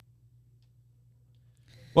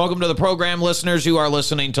Welcome to the program, listeners. You are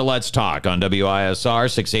listening to Let's Talk on WISR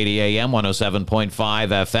 680 AM, 107.5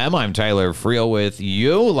 FM. I'm Tyler Friel with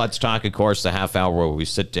you. Let's Talk, of course, the half hour where we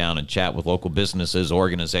sit down and chat with local businesses,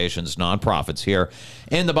 organizations, nonprofits here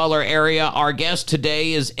in the Butler area. Our guest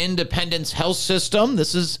today is Independence Health System.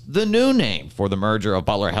 This is the new name for the merger of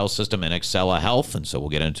Butler Health System and Excella Health, and so we'll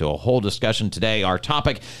get into a whole discussion today. Our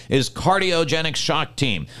topic is cardiogenic shock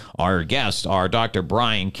team. Our guests are Dr.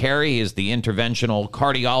 Brian Carey. He is the interventional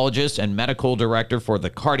cardiologist and medical director for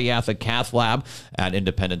the cardiac cath lab at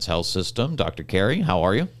Independence Health System. Dr. Carey, how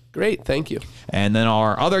are you? Great, thank you. And then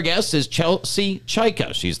our other guest is Chelsea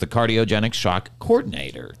Cajka. She's the cardiogenic shock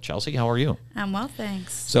coordinator. Chelsea, how are you? I'm well,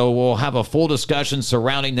 thanks. So we'll have a full discussion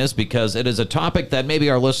surrounding this because it is a topic that maybe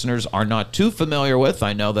our listeners are not too familiar with.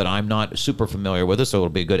 I know that I'm not super familiar with it, so it'll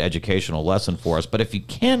be a good educational lesson for us. But if you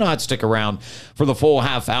cannot stick around for the full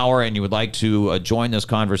half hour and you would like to join this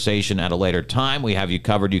conversation at a later time, we have you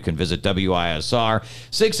covered. You can visit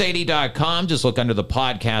WISR680.com. Just look under the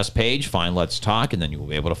podcast page, find Let's Talk, and then you will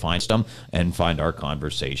be able to find them and find our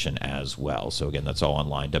conversation as well. So again, that's all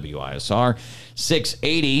online,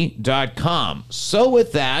 WISR680.com. So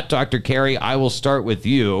with that, Dr. Carey, I will start with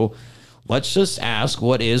you. Let's just ask,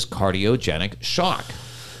 what is cardiogenic shock?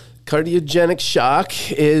 Cardiogenic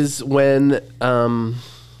shock is when a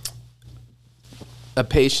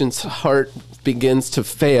patient's heart begins to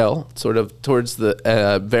fail, sort of towards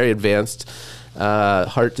the very advanced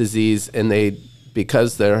heart disease, and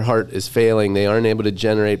because their heart is failing, they aren't able to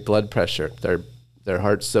generate blood pressure. Their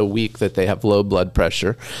heart's so weak that they have low blood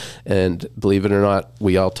pressure. And believe it or not,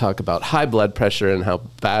 we all talk about high blood pressure and how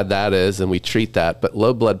bad that is, and we treat that. But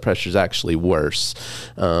low blood pressure is actually worse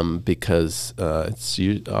because it's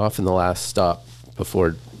often the last stop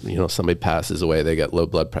before somebody passes away. They get low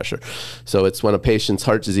blood pressure. So it's when a patient's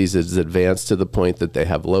heart disease is advanced to the point that they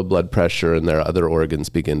have low blood pressure and their other organs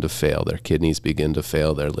begin to fail. Their kidneys begin to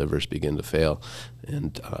fail. Their livers begin to fail.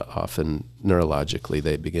 And often neurologically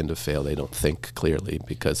they begin to fail. They don't think clearly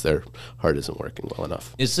because their heart isn't working well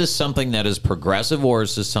enough. Is this something that is progressive, or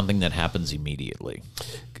is this something that happens immediately?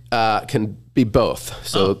 Can be both.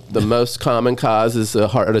 So the most common cause is a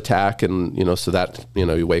heart attack, and so that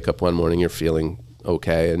you wake up one morning, you're feeling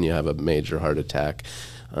okay, and you have a major heart attack,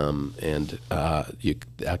 and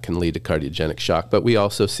that can lead to cardiogenic shock. But we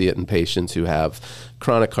also see it in patients who have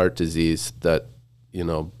chronic heart disease that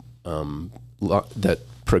that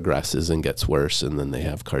progresses and gets worse, and then they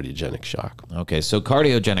have cardiogenic shock. Okay, so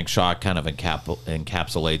cardiogenic shock kind of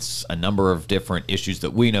encapsulates a number of different issues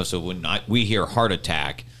that we know. So when we hear heart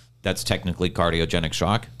attack, that's technically cardiogenic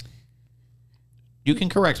shock? You can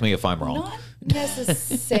correct me if I'm wrong. Not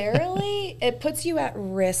necessarily. It puts you at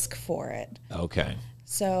risk for it. Okay.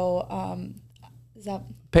 So, is that...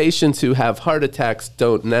 Patients who have heart attacks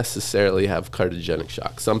don't necessarily have cardiogenic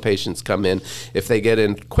shock. Some patients come in, if they get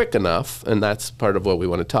in quick enough, and that's part of what we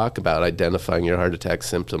want to talk about, identifying your heart attack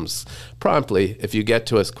symptoms promptly. If you get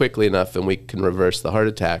to us quickly enough and we can reverse the heart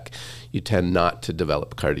attack, you tend not to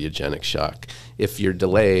develop cardiogenic shock. If you're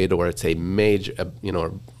delayed or it's a major,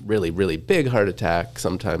 really, really big heart attack,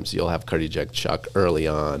 sometimes you'll have cardiogenic shock early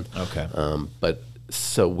on. Okay.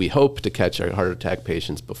 So we hope to catch our heart attack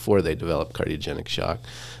patients before they develop cardiogenic shock.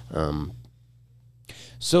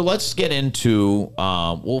 So let's get into,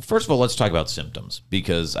 first of all, let's talk about symptoms,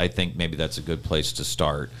 because I think maybe that's a good place to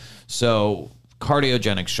start. So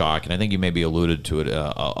cardiogenic shock, and I think you maybe alluded to it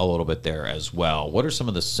a little bit there as well. What are some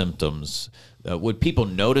of the symptoms? Would people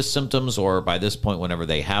notice symptoms, or by this point, whenever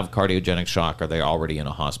they have cardiogenic shock, are they already in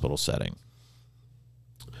a hospital setting?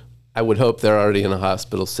 I would hope they're already in a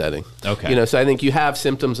hospital setting. Okay. So I think you have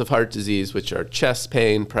symptoms of heart disease, which are chest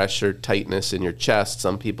pain, pressure, tightness in your chest.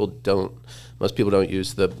 Most people don't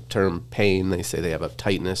use the term pain. They say they have a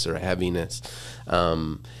tightness or a heaviness.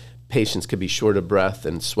 Patients could be short of breath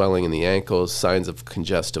and swelling in the ankles. Signs of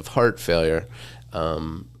congestive heart failure are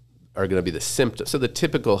going to be the symptoms. So the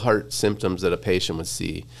typical heart symptoms that a patient would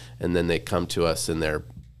see, and then they come to us and they're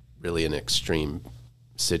really an extreme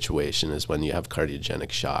situation is when you have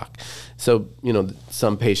cardiogenic shock. So,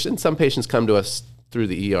 some patients come to us through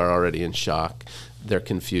the ER already in shock. They're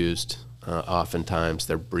confused. Oftentimes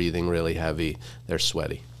they're breathing really heavy. They're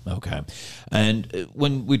sweaty. Okay. And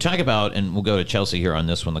when we talk about, and we'll go to Chelsea here on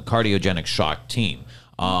this one, the cardiogenic shock team,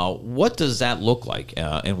 what does that look like,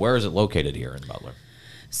 and where is it located here in Butler?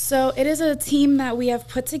 So it is a team that we have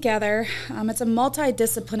put together. It's a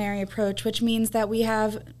multidisciplinary approach, which means that we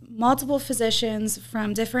have multiple physicians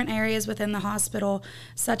from different areas within the hospital,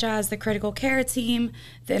 such as the critical care team,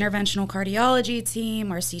 the interventional cardiology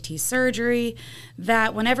team, our CT surgery,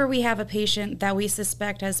 that whenever we have a patient that we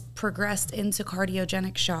suspect has progressed into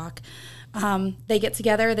cardiogenic shock, They get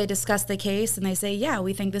together, they discuss the case, and they say, yeah,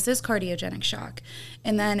 we think this is cardiogenic shock.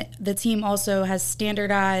 And then the team also has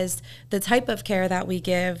standardized the type of care that we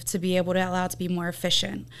give to be able to allow it to be more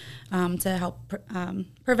efficient, to help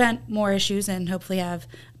prevent more issues and hopefully have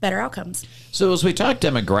better outcomes. So as we talk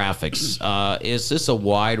demographics, is this a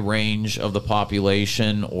wide range of the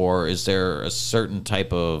population, or is there a certain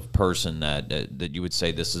type of person that you would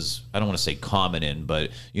say this is, I don't want to say common in, but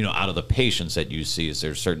out of the patients that you see, is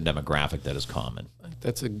there a certain demographic that is common?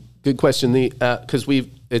 That's a good question. Because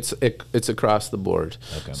it's across the board.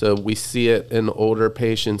 Okay. So we see it in older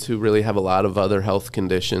patients who really have a lot of other health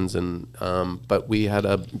conditions, and but we had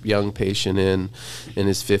a young patient in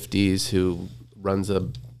his 50s who runs a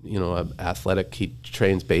athletic. He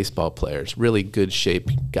trains baseball players. Really good shape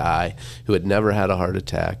guy who had never had a heart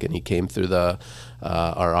attack, and he came through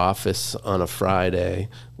our office on a Friday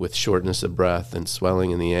with shortness of breath and swelling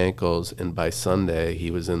in the ankles, and by Sunday he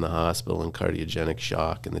was in the hospital in cardiogenic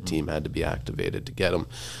shock, and the team had to be activated to get him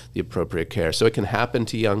the appropriate care. So it can happen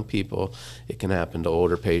to young people, it can happen to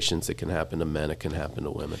older patients, it can happen to men, it can happen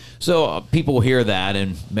to women. So people hear that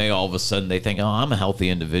and may all of a sudden they think, oh, I'm a healthy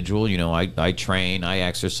individual, I train, I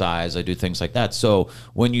exercise, I do things like that. So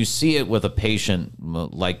when you see it with a patient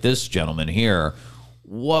like this gentleman here,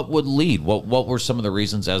 what would lead? What were some of the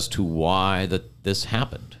reasons as to why this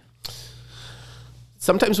happened?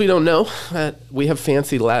 Sometimes we don't know. We have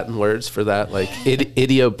fancy Latin words for that, like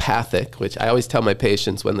idiopathic, which I always tell my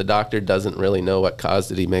patients when the doctor doesn't really know what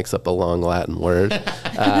caused it, he makes up a long Latin word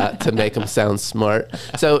to make them sound smart.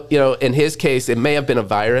 So, in his case, it may have been a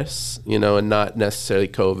virus, and not necessarily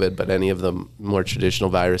COVID, but any of the more traditional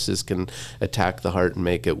viruses can attack the heart and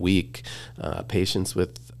make it weak. Patients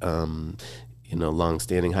with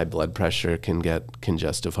long-standing high blood pressure can get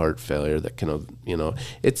congestive heart failure that can,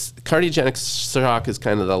 it's cardiogenic shock is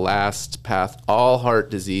kind of the last path. All heart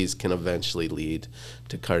disease can eventually lead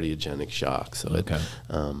to cardiogenic shock. So, okay.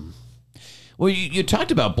 Well, you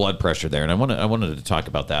talked about blood pressure there, and I wanted to talk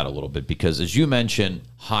about that a little bit because as you mentioned,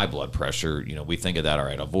 high blood pressure, we think of that, all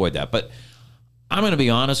right, avoid that. But I'm going to be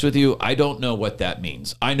honest with you. I don't know what that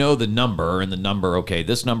means. I know the number, and the number, okay,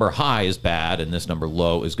 this number high is bad and this number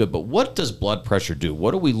low is good. But what does blood pressure do?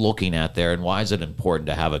 What are we looking at there, and why is it important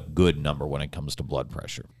to have a good number when it comes to blood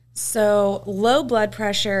pressure? So low blood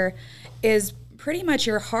pressure is pretty much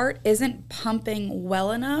your heart isn't pumping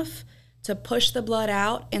well enough to push the blood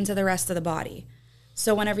out into the rest of the body.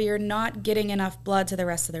 So whenever you're not getting enough blood to the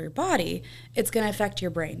rest of your body, it's going to affect your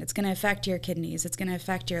brain. It's going to affect your kidneys. It's going to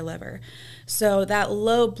affect your liver. So that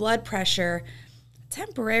low blood pressure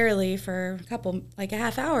temporarily for a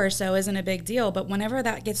half hour or so isn't a big deal. But whenever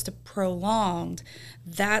that gets to prolonged,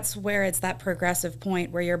 that's where it's that progressive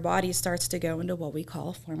point where your body starts to go into what we call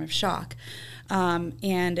a form of shock.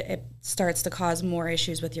 And it starts to cause more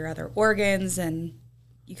issues with your other organs, and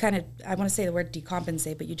you I want to say the word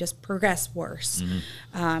decompensate, but you just progress worse.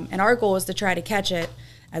 Mm-hmm. And our goal is to try to catch it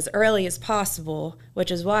as early as possible,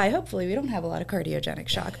 which is why hopefully we don't have a lot of cardiogenic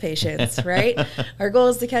shock patients, right? Our goal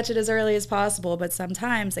is to catch it as early as possible, but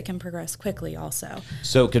sometimes it can progress quickly also.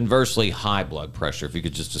 So conversely, high blood pressure, if you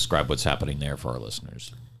could just describe what's happening there for our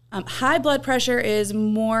listeners. High blood pressure is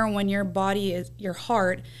more when your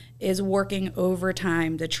heart is working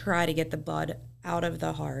overtime to try to get the blood out of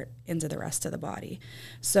the heart into the rest of the body.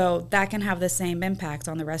 So that can have the same impact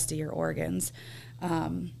on the rest of your organs.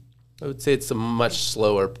 I would say it's a much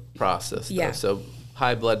slower process, though. Yeah. So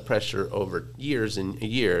high blood pressure over years and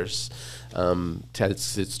years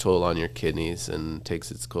takes its toll on your kidneys and takes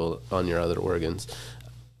its toll on your other organs.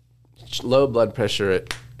 Low blood pressure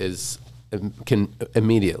can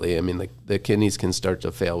immediately, the kidneys can start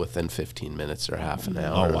to fail within 15 minutes or half an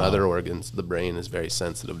hour. Oh, wow. Other organs, the brain is very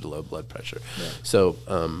sensitive to low blood pressure. Yeah. So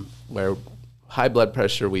where high blood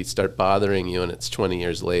pressure, we start bothering you, and it's 20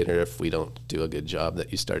 years later if we don't do a good job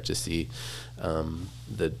that you start to see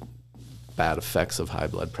the bad effects of high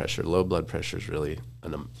blood pressure. Low blood pressure is really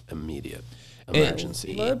an immediate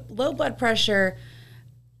emergency. Low blood pressure,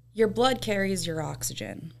 your blood carries your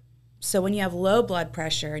oxygen. So when you have low blood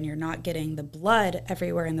pressure and you're not getting the blood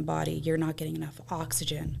everywhere in the body, you're not getting enough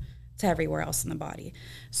oxygen to everywhere else in the body.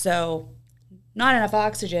 So not enough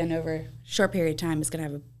oxygen over a short period of time is going to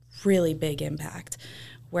have a really big impact,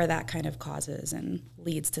 where that kind of causes and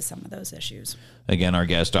leads to some of those issues. Again, our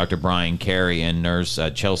guest, Dr. Brian Carey, and nurse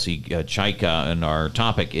Chelsea Cajka, and our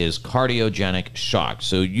topic is cardiogenic shock.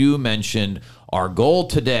 So you mentioned our goal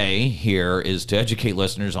today here is to educate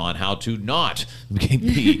listeners on how to not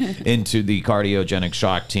be into the cardiogenic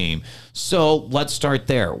shock team. So let's start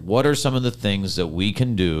there. What are some of the things that we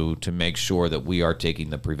can do to make sure that we are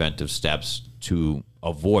taking the preventive steps to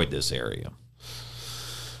avoid this area?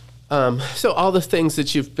 So all the things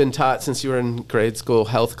that you've been taught since you were in grade school,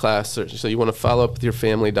 health class, so you want to follow up with your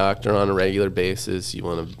family doctor on a regular basis. You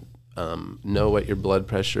want to know what your blood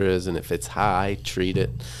pressure is, and if it's high, treat it.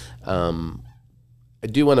 I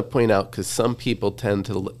do want to point out, because some people tend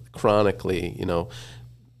to chronically,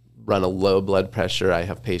 run a low blood pressure. I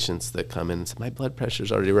have patients that come in and say, my blood pressure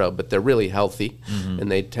is already low, but they're really healthy, and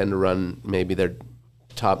they tend to run maybe their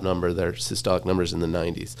top number, their systolic numbers in the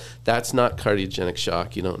 90s. That's not cardiogenic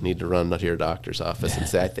shock. You don't need to run to your doctor's office and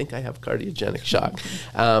say, I think I have cardiogenic shock.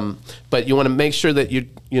 But you want to make sure that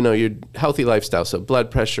your healthy lifestyle, so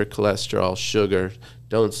blood pressure, cholesterol, sugar,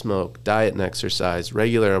 don't smoke, diet and exercise,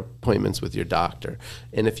 regular appointments with your doctor.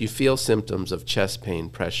 And if you feel symptoms of chest pain,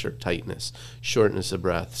 pressure, tightness, shortness of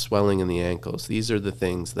breath, swelling in the ankles, these are the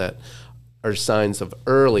things that are signs of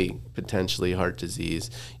early, potentially, heart disease.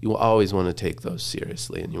 You will always want to take those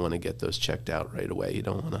seriously, and you want to get those checked out right away. You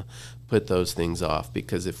don't want to put those things off,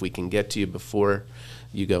 because if we can get to you before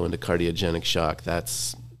you go into cardiogenic shock,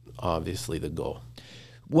 that's obviously the goal.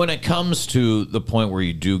 When it comes to the point where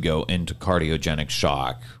you do go into cardiogenic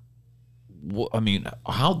shock, I mean,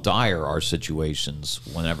 how dire are situations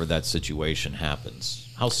whenever that situation happens?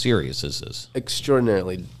 How serious is this?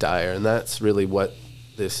 Extraordinarily dire, and that's really what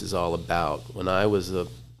this is all about. When I was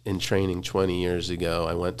in training 20 years ago,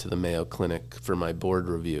 I went to the Mayo Clinic for my board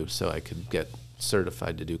review so I could get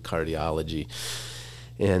certified to do cardiology.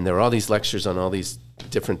 And there were all these lectures on all these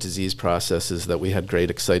different disease processes that we had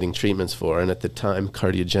great, exciting treatments for. And at the time,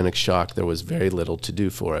 cardiogenic shock, there was very little to do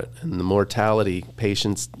for it. And the mortality,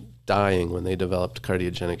 patients dying when they developed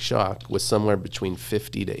cardiogenic shock, was somewhere between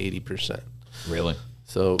 50 to 80%. Really?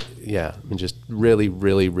 So, yeah, I mean, just really,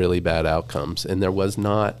 really, really bad outcomes. And there was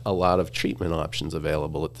not a lot of treatment options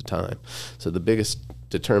available at the time. So the biggest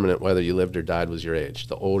determinant whether you lived or died was your age.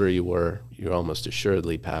 The older you were, you almost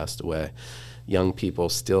assuredly passed away. Young people,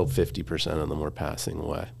 still 50% of them were passing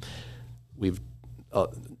away. We've,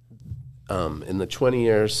 in the 20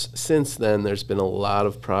 years since then, there's been a lot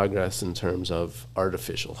of progress in terms of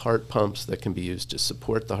artificial heart pumps that can be used to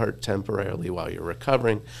support the heart temporarily while you're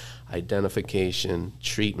recovering. Identification,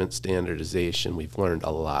 treatment standardization, we've learned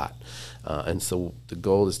a lot. And so the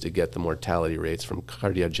goal is to get the mortality rates from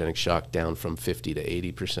cardiogenic shock down from 50 to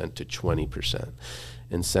 80% to 20%.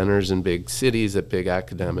 And centers in big cities at big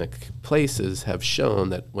academic places have shown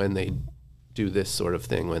that when they do this sort of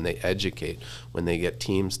thing, when they educate, when they get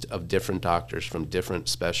teams of different doctors from different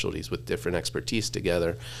specialties with different expertise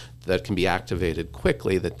together that can be activated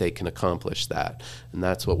quickly, that they can accomplish that. And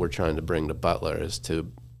that's what we're trying to bring to Butler, is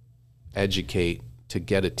to educate, to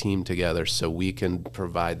get a team together so we can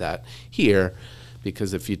provide that here.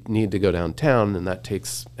 Because if you need to go downtown and that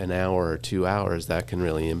takes an hour or 2 hours, that can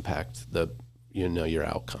really impact your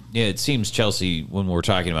outcome. Yeah, it seems, Chelsea, when we're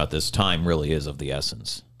talking about this, time really is of the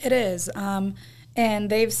essence. It is. And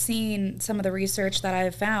they've seen some of the research that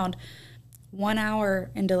I've found. 1 hour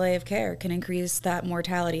in delay of care can increase that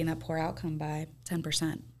mortality and that poor outcome by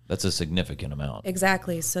 10%. That's a significant amount.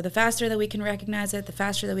 Exactly. So the faster that we can recognize it, the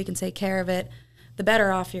faster that we can take care of it, the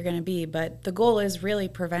better off you're going to be. But the goal is really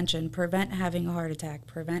prevention. Prevent having a heart attack.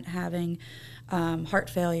 Prevent having heart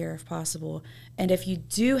failure if possible. And if you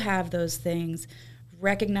do have those things,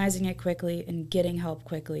 recognizing it quickly and getting help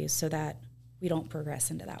quickly so that we don't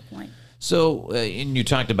progress into that point. So, and you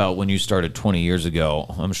talked about when you started 20 years ago.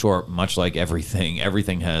 I'm sure, much like everything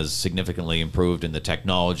has significantly improved in the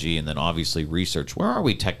technology and then obviously research. Where are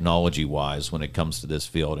we technology-wise when it comes to this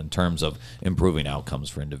field in terms of improving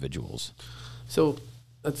outcomes for individuals? So,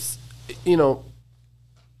 that's, I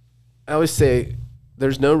always say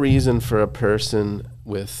there's no reason for a person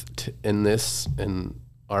in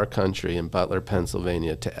our country, in Butler,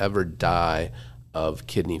 Pennsylvania, to ever die of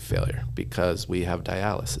kidney failure, because we have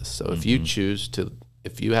dialysis. So if you choose to,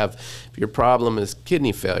 if your problem is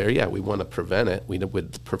kidney failure, yeah, we want to prevent it. We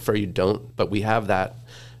would prefer you don't, but we have that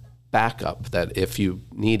backup that if you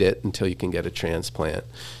need it until you can get a transplant,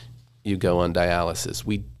 you go on dialysis.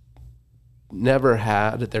 We never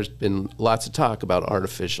had, there's been lots of talk about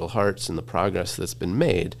artificial hearts and the progress that's been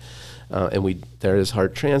made. There is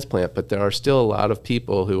heart transplant, but there are still a lot of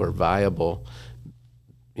people who are viable.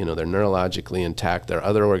 They're neurologically intact, their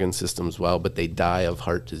other organ systems well, but they die of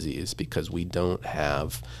heart disease because we don't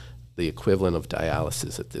have the equivalent of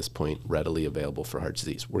dialysis at this point readily available for heart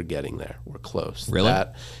disease. We're getting there. We're close. Really?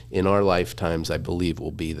 That, in our lifetimes, I believe,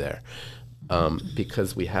 will be there.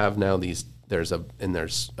 Because we have now there's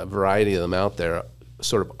a variety of them out there,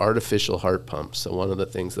 sort of artificial heart pumps. So one of the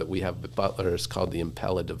things that we have at Butler is called the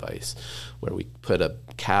Impella device, where we put a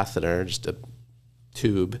catheter, just a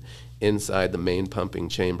tube, inside the main pumping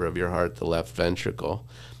chamber of your heart, the left ventricle,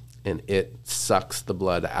 and it sucks the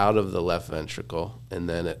blood out of the left ventricle, and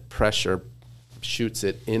then it pressure shoots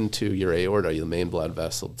it into your aorta, the main blood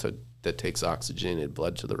vessel, that takes oxygenated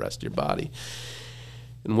blood to the rest of your body.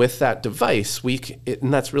 And with that device,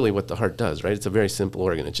 and that's really what the heart does, right? It's a very simple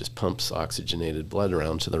organ. It just pumps oxygenated blood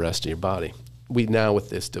around to the rest of your body. We now, with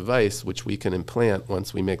this device, which we can implant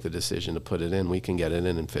once we make the decision to put it in, we can get it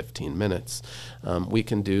in 15 minutes. We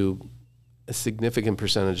can do a significant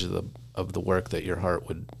percentage of the work that your heart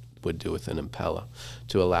would do with an Impella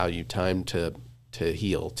to allow you time to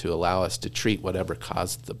heal, to allow us to treat whatever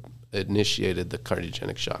initiated the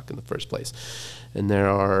cardiogenic shock in the first place. And there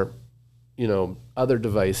are other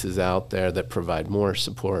devices out there that provide more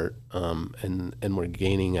support, and we're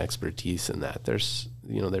gaining expertise in that. There's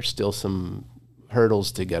still some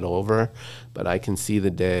hurdles to get over, but I can see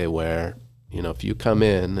the day where, if you come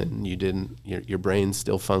in and your brain's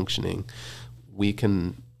still functioning, we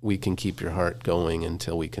can keep your heart going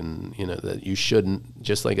until we can, that you shouldn't,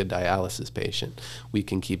 just like a dialysis patient, we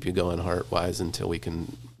can keep you going heart-wise until we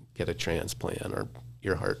can get a transplant or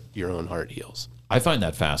your own heart heals. I find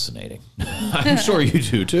that fascinating. I'm sure you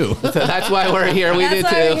do too. That's why we're here. We do too.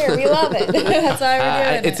 That's why we're here. We love it. That's why we're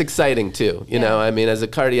doing it. It's exciting too. As a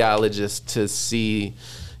cardiologist, to see,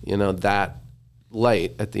 that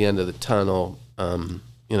light at the end of the tunnel,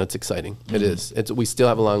 it's exciting. Mm-hmm. It is. We still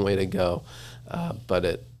have a long way to go,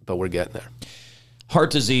 but we're getting there.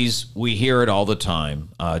 Heart disease, we hear it all the time,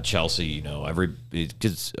 Chelsea.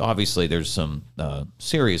 Because obviously there's some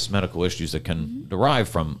serious medical issues that can derive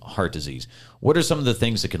from heart disease. What are some of the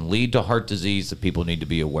things that can lead to heart disease that people need to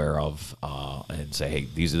be aware of, and say, hey,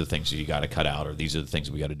 these are the things that you got to cut out, or these are the things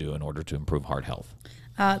we got to do in order to improve heart health?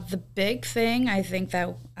 The big thing I think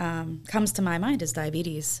that comes to my mind is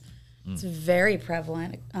diabetes. It's very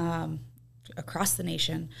prevalent across the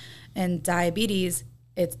nation, and diabetes,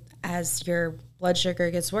 as your blood sugar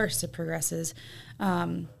gets worse, it progresses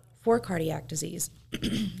for cardiac disease.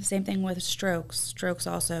 Same thing with strokes. Strokes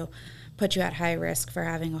also put you at high risk for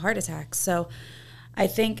having a heart attack. So I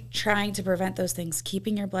think trying to prevent those things,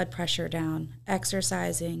 keeping your blood pressure down,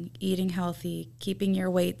 exercising, eating healthy, keeping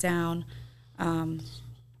your weight down,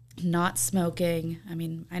 not smoking. I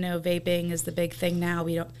mean, I know vaping is the big thing now.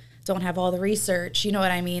 We don't have all the research, you know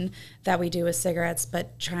what I mean, that we do with cigarettes,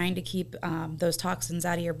 but trying to keep those toxins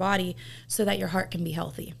out of your body so that your heart can be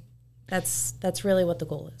healthy. That's really what the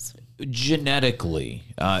goal is. Genetically,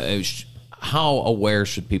 how aware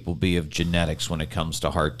should people be of genetics when it comes to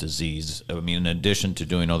heart disease? I mean, in addition to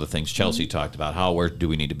doing all the things Chelsea talked about, how aware do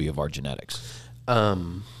we need to be of our genetics?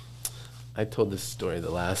 I told this story the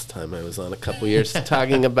last time I was on a couple years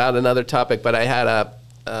talking about another topic, but I had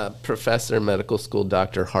a professor in medical school,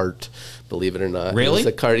 Dr. Hart, believe it or not. Really? He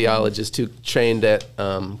was a cardiologist who trained at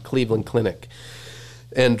Cleveland Clinic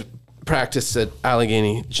and practiced at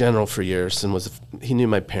Allegheny General for years, and he knew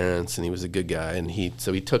my parents, and he was a good guy, and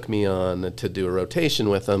so he took me on to do a rotation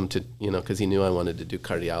with him because he knew I wanted to do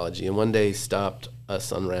cardiology. And one day he stopped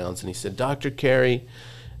us on rounds and he said, "Dr. Carey,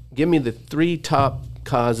 give me the 3 top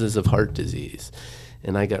causes of heart disease."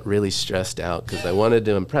 And I got really stressed out because I wanted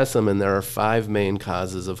to impress him, and there are 5 main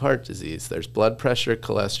causes of heart disease. There's blood pressure,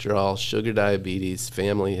 cholesterol, sugar diabetes,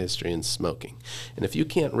 family history, and smoking. And if you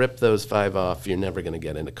can't rip those 5 off, you're never going to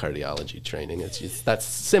get into cardiology training. That's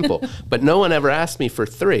simple. But no one ever asked me for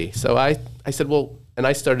 3. So I said, well, and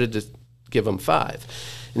I started to give him 5.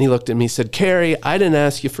 And he looked at me and said, "Carey, I didn't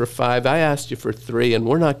ask you for 5. I asked you for 3, and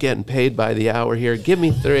we're not getting paid by the hour here. Give me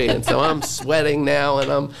 3. And so I'm sweating now,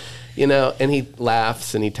 and I'm... and he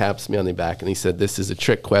laughs and he taps me on the back and he said, "This is a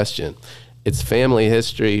trick question. It's family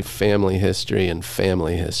history, and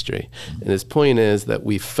family history." And his point is that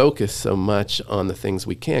we focus so much on the things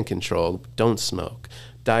we can control. Don't smoke.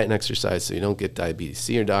 Diet and exercise so you don't get diabetes.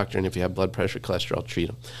 See your doctor, and if you have blood pressure, cholesterol, treat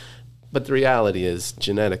them. But the reality is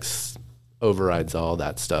genetics overrides all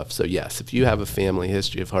that stuff. So yes, if you have a family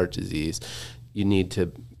history of heart disease, you need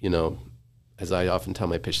to, as I often tell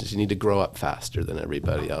my patients, you need to grow up faster than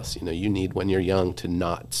everybody else. You need, when you're young, to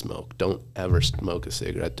not smoke. Don't ever smoke a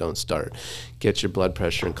cigarette. Don't start. Get your blood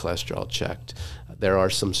pressure and cholesterol checked. There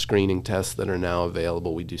are some screening tests that are now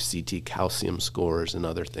available. We do CT calcium scores and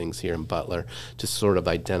other things here in Butler to sort of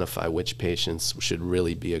identify which patients should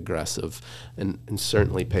really be aggressive. And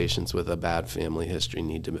certainly patients with a bad family history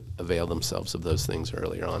need to avail themselves of those things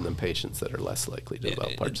earlier on than patients that are less likely to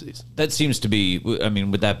develop heart disease. That seems to be,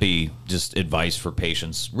 would that be just advice for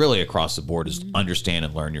patients really across the board, is understand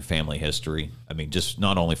and learn your family history? Just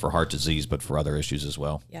not only for heart disease, but for other issues as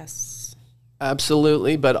well. Yes.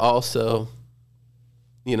 Absolutely, but also...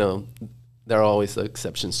 there are always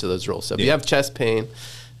exceptions to those rules. So if you have chest pain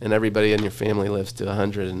and everybody in your family lives to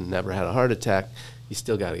 100 and never had a heart attack, you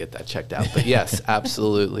still got to get that checked out. But yes,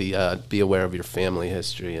 absolutely, be aware of your family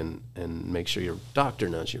history and make sure your doctor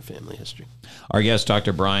knows your family history. Our guests,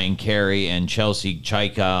 Dr. Brian Carey and Chelsea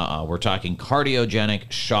Cajka. We're talking cardiogenic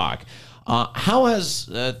shock. How has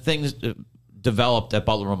things developed at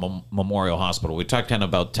Butler Memorial Hospital? We talked kind of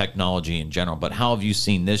about technology in general, but how have you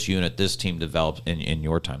seen this unit, this team develop in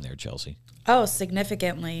your time there, Chelsea? Oh,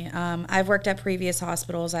 significantly. I've worked at previous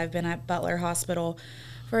hospitals. I've been at Butler Hospital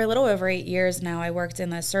for a little over 8 years now. I worked in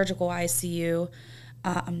the surgical ICU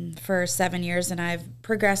for 7 years, and I've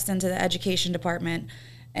progressed into the education department,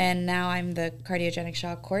 and now I'm the cardiogenic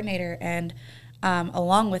shock coordinator, and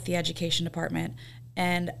along with the education department.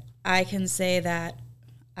 And I can say that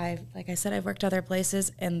like I said, I've worked other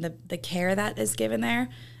places, and the care that is given there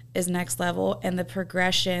is next level, and the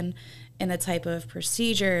progression in the type of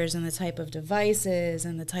procedures and the type of devices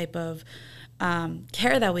and the type of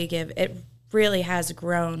care that we give, it really has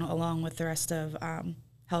grown along with the rest of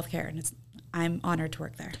healthcare, and I'm honored to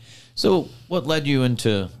work there. So what led you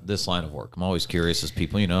into this line of work? I'm always curious as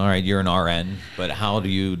people, all right, you're an RN, but how do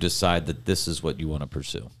you decide that this is what you want to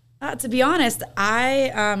pursue? To be honest,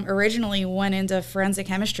 I originally went into forensic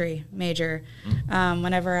chemistry major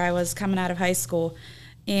whenever I was coming out of high school,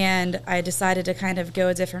 and I decided to kind of go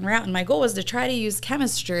a different route, and my goal was to try to use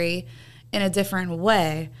chemistry in a different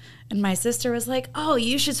way. And my sister was like, oh,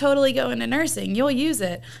 you should totally go into nursing. You'll use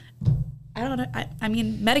it. I don't know. I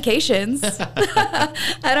mean, medications.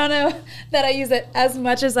 I don't know that I use it as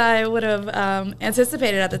much as I would have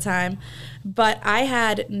anticipated at the time, but I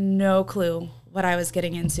had no clue what I was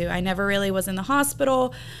getting into. I never really was in the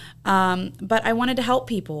hospital, but I wanted to help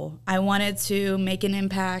people. I wanted to make an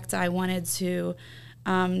impact. I wanted to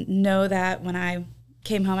know that when I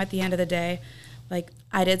came home at the end of the day, like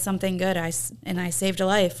I did something good, and I saved a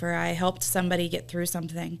life, or I helped somebody get through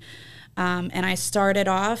something. And I started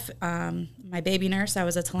off, my baby nurse, I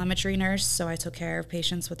was a telemetry nurse, so I took care of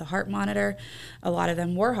patients with a heart monitor. A lot of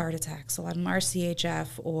them were heart attacks. A lot of them are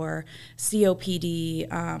CHF or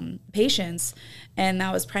COPD patients, and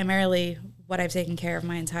that was primarily what I've taken care of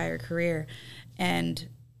my entire career. And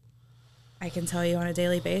I can tell you on a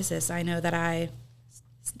daily basis, I know that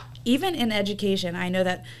even in education, I know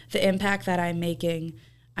that the impact that I'm making,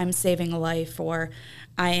 I'm saving a life, or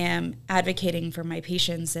I am advocating for my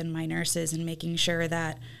patients and my nurses and making sure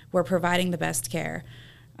that we're providing the best care.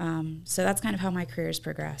 So that's kind of how my career has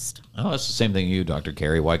progressed. Oh, it's the same thing you, Dr.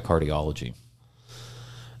 Carey. Why cardiology?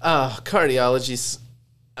 Cardiology's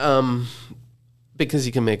because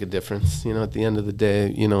you can make a difference. At the end of the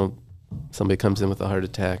day, somebody comes in with a heart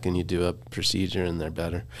attack and you do a procedure and they're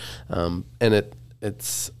better.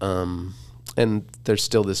 And there's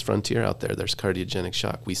still this frontier out there. There's cardiogenic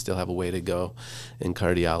shock. We still have a way to go in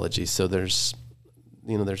cardiology. So there's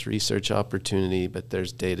research opportunity, but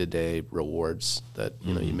there's day-to-day rewards that,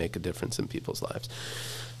 you make a difference in people's lives.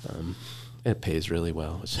 It pays really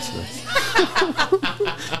well, which is nice.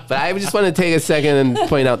 But I just want to take a second and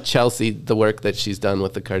point out Chelsea, the work that she's done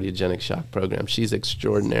with the cardiogenic shock program. She's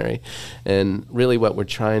extraordinary. And really what we're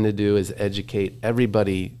trying to do is educate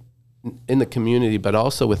everybody in the community, but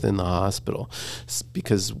also within the hospital,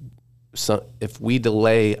 because if we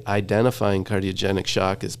delay identifying cardiogenic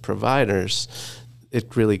shock as providers,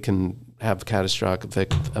 it really can have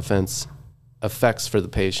catastrophic effects for the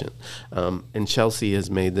patient. And Chelsea has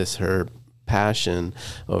made this her passion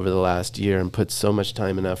over the last year and put so much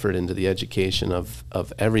time and effort into the education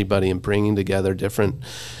of everybody and bringing together different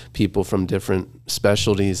people from different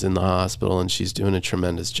specialties in the hospital, and she's doing a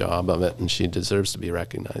tremendous job of it, and she deserves to be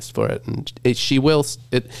recognized for it. And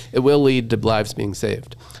it will lead to lives being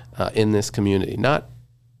saved in this community. Not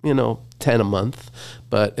 10 a month,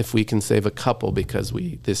 but if we can save a couple because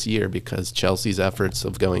Chelsea's efforts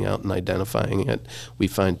of going out and identifying it, we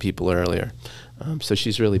find people earlier. So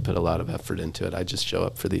she's really put a lot of effort into it. I just show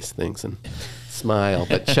up for these things and smile,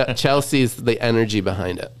 but Chelsea's the energy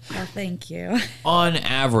behind it. Oh, thank you. On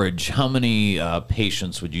average, how many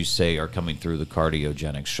patients would you say are coming through the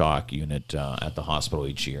cardiogenic shock unit at the hospital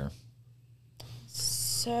each year?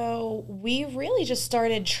 So we really just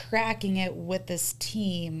started tracking it with this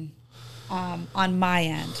team on my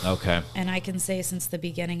end. Okay. And I can say since the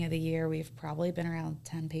beginning of the year, we've probably been around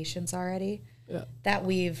 10 patients already that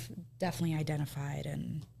we've definitely identified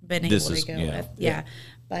and been able to go with. Yeah.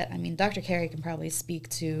 But, I mean, Dr. Carey can probably speak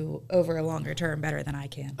to over a longer term better than I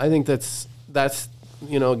can. I think that's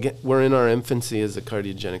we're in our infancy as a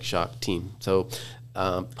cardiogenic shock team. So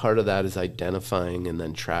Part of that is identifying and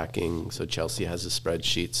then tracking. So Chelsea has a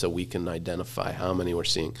spreadsheet so we can identify how many we're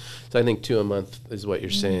seeing. So I think 2 a month is what you're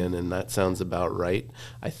saying, and that sounds about right.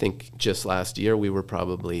 I think just last year we were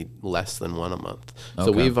probably less than 1 a month. Okay.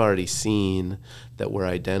 So we've already seen that we're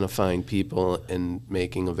identifying people and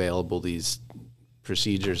making available these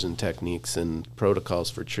procedures and techniques and protocols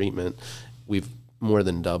for treatment. We've more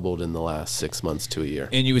than doubled in the last 6 months to a year.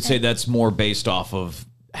 And you would say that's more based off of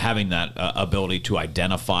having that ability to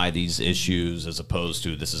identify these issues as opposed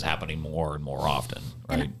to this is happening more and more often,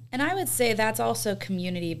 right? And I would say that's also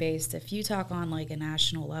community-based. If you talk on like a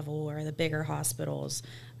national level or the bigger hospitals,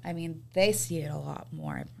 I mean, they see it a lot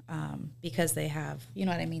more because they have, you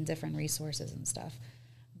know what I mean, different resources and stuff.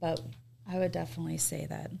 But I would definitely say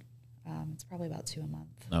that it's probably about 2 a month.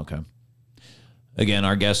 Okay. Again,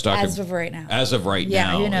 our guest doctor. As of right now. As of right now.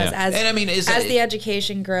 Yeah, who knows? Yeah. And I mean, as the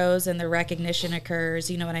education grows and the recognition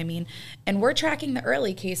occurs, you know what I mean? And we're tracking the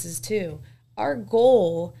early cases too. Our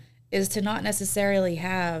goal is to not necessarily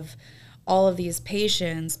have all of these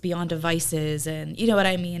patients be on devices and, you know what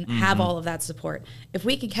I mean, have all of that support. If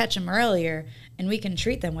we can catch them earlier and we can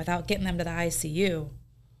treat them without getting them to the ICU,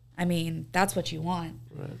 I mean, that's what you want.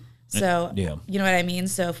 Right. So, you know what I mean?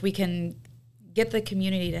 So if we can get the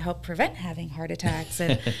community to help prevent having heart attacks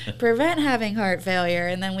and prevent having heart failure,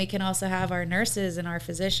 and then we can also have our nurses and our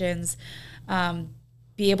physicians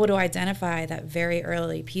be able to identify that very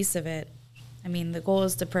early piece of it. I mean, the goal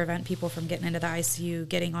is to prevent people from getting into the ICU,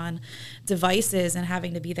 getting on devices and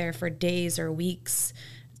having to be there for days or weeks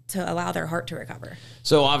to allow their heart to recover.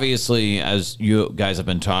 So obviously, as you guys have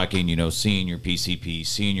been talking, you know, seeing your PCP,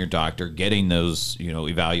 seeing your doctor, getting those, you know,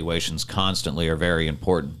 evaluations constantly are very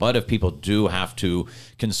important. But if people do have to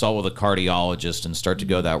consult with a cardiologist and start to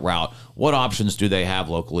go that route, what options do they have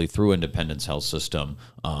locally through Independence Health System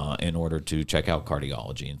in order to check out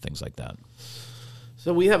cardiology and things like that?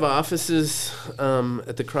 So we have offices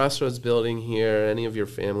at the Crossroads building here. Any of your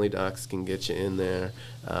family docs can get you in there.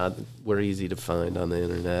 We're easy to find on the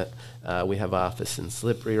internet. We have office in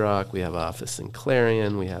Slippery Rock. We have office in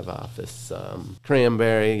Clarion. We have office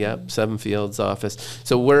Cranberry. Seven Fields office.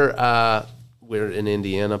 So we're in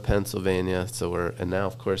Indiana, Pennsylvania. And now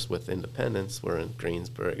of course with Independence, we're in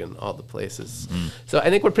Greensburg and all the places. So I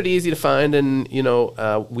think we're pretty easy to find, and you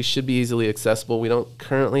know we should be easily accessible. We don't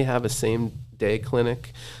currently have a same-day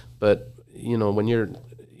clinic, but you know when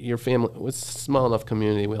your family, it's a small enough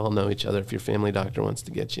community, we all know each other. If your family doctor wants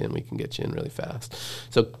to get you in, we can get you in really fast.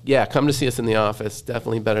 So yeah, come to see us in the office.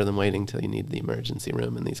 Definitely better than waiting till you need the emergency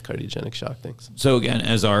room and these cardiogenic shock things. So again,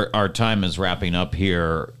 as our time is wrapping up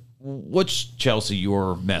here, what's, Chelsea,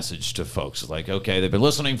 your message to folks? Like, okay, they've been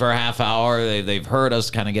listening for a half hour. They've heard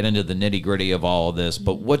us kind of get into the nitty gritty of all of this,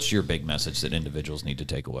 but what's your big message that individuals need to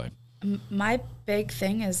take away? My big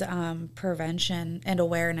thing is prevention and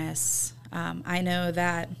awareness. I know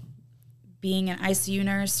that being an ICU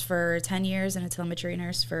nurse for 10 years and a telemetry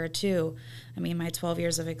nurse for 2, I mean, my 12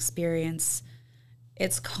 years of experience,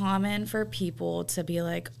 it's common for people to be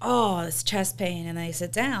like, oh, it's chest pain, and they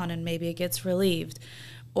sit down and maybe it gets relieved.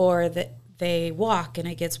 Or that they walk and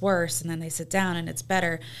it gets worse, and then they sit down and it's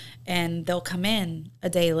better, and they'll come in a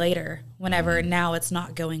day later whenever now it's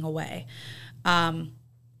not going away. When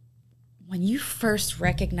you first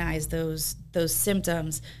recognize those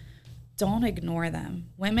symptoms, don't ignore them.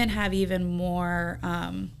 Women have even more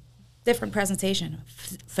different presentation,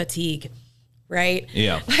 fatigue, right?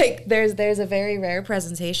 Yeah. Like there's a very rare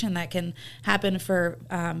presentation that can happen for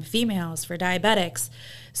females, for diabetics.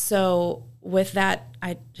 So with that,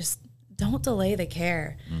 I just don't delay the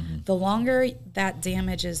care. The longer that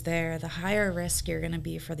damage is there, the higher risk you're going to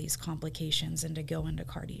be for these complications and to go into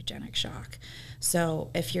cardiogenic shock.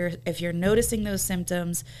 So if you're noticing those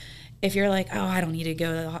symptoms, if you're like, oh, I don't need to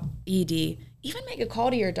go to the ED, even make a call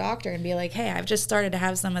to your doctor and be like, hey, I've just started to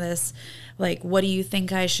have some of this. Like, what do you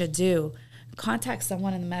think I should do? Contact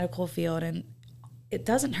someone in the medical field, and it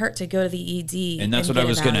doesn't hurt to go to the ED. And that's what I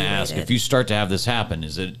was going to ask. If you start to have this happen,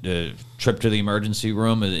 is it a trip to the emergency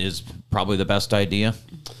room is probably the best idea?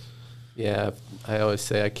 Yeah, I always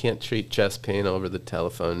say I can't treat chest pain over the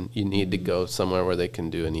telephone. You need to go somewhere where they can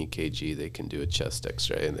do an EKG, they can do a chest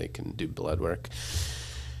x-ray, and they can do blood work.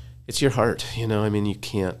 It's your heart, you know. I mean, you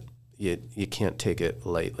can't take it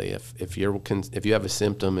lightly. If you have a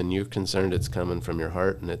symptom and you're concerned it's coming from your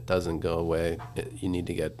heart and it doesn't go away, you need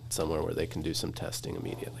to get somewhere where they can do some testing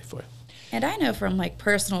immediately for you. And I know from like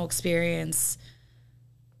personal experience,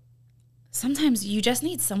 sometimes you just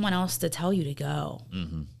need someone else to tell you to go.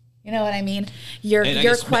 You know what I mean?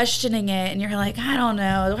 You're questioning it, and you're like, I don't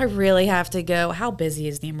know. Do I really have to go? How busy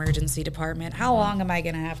is the emergency department? How long am I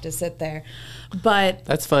going to have to sit there? But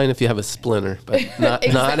that's fine if you have a splinter, but not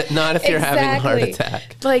if you're having a heart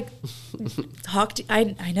attack. Like,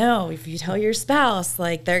 I know if you tell your spouse,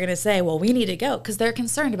 like, they're going to say, well, we need to go, because they're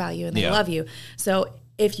concerned about you and they love you. So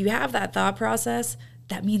if you have that thought process,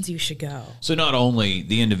 that means you should go. So not only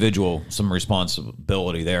the individual, some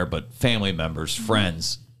responsibility there, but family members,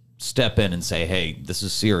 friends, step in and say, hey, this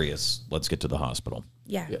is serious. Let's get to the hospital.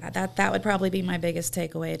 Yeah, that would probably be my biggest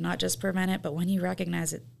takeaway. Not just prevent it, but when you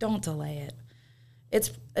recognize it, don't delay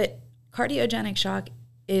it. Cardiogenic shock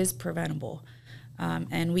is preventable.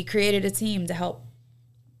 And we created a team to help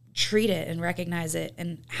treat it and recognize it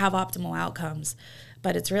and have optimal outcomes.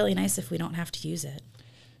 But it's really nice if we don't have to use it.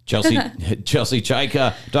 Chelsea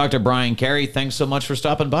Cajka, Dr. Brian Carey, thanks so much for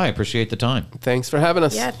stopping by. Appreciate the time. Thanks for having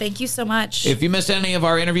us. Yeah, thank you so much. If you missed any of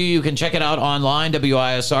our interview, you can check it out online.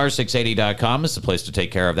 WISR680.com is the place to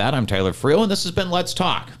take care of that. I'm Tyler Friel, and this has been Let's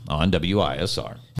Talk on WISR.